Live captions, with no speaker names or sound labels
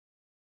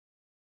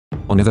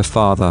honor the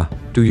father.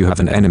 Do you have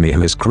an enemy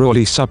who has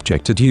cruelly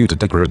subjected you to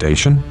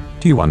degradation?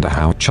 Do you wonder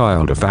how a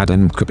child of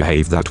Adam could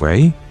behave that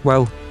way?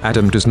 Well,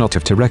 Adam does not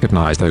have to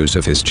recognize those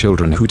of his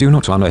children who do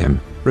not honor him.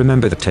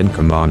 Remember the 10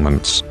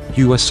 Commandments.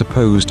 You are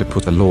supposed to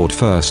put the Lord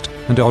first,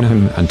 and honor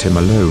him and him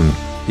alone.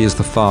 He is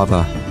the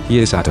Father. He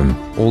is Adam.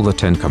 All the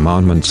 10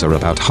 Commandments are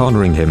about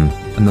honoring him,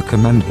 and the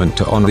commandment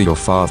to honor your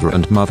father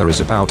and mother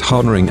is about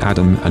honoring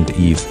Adam and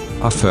Eve,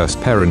 our first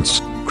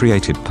parents,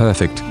 created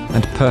perfect,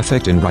 and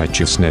perfect in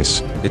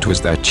righteousness. It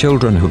was their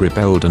children who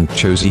rebelled and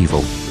chose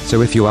evil.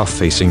 So if you are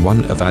facing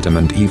one of Adam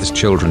and Eve's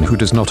children who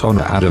does not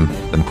honor Adam,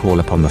 then call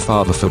upon the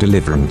Father for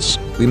deliverance.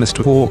 We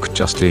must walk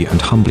justly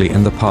and humbly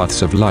in the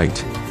paths of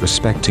light,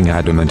 respecting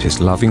Adam and his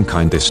loving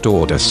kindness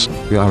toward us.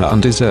 We are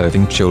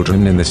undeserving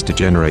children in this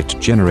degenerate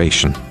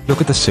generation.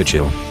 Look at the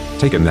sigil.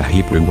 Take in the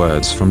Hebrew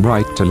words from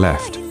right to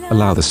left.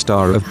 Allow the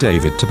Star of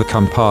David to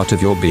become part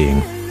of your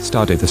being.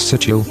 Study the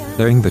sigil,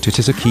 knowing that it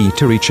is a key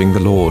to reaching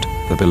the Lord,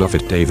 the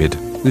beloved David,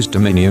 whose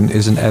dominion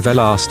is an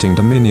everlasting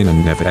dominion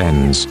and never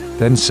ends.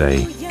 Then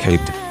say,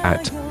 Ked,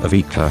 At,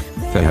 Avika,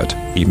 Fehat,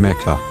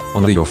 Imeka,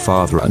 honor your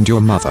father and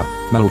your mother,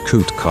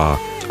 Malkutka,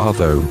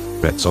 Avo,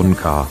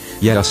 Retzonka,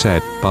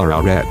 Yeased,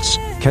 Bararetz,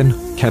 Ken,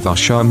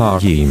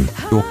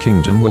 Kevashamayim. Your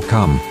kingdom will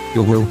come,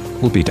 your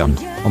will be done,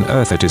 on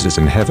earth it is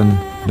in heaven.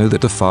 Know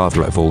that the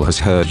Father of all has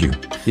heard you.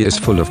 He is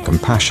full of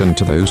compassion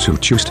to those who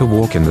choose to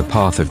walk in the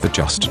path of the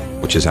just,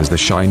 which is as the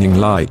shining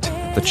light,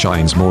 that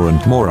shines more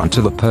and more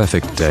unto the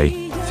perfect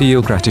day.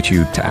 Feel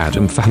gratitude to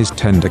Adam for his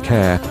tender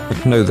care,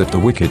 but know that the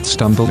wicked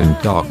stumble in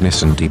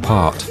darkness and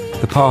depart.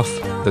 The path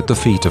that the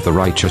feet of the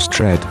righteous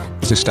tread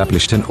is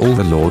established in all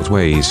the Lord's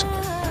ways.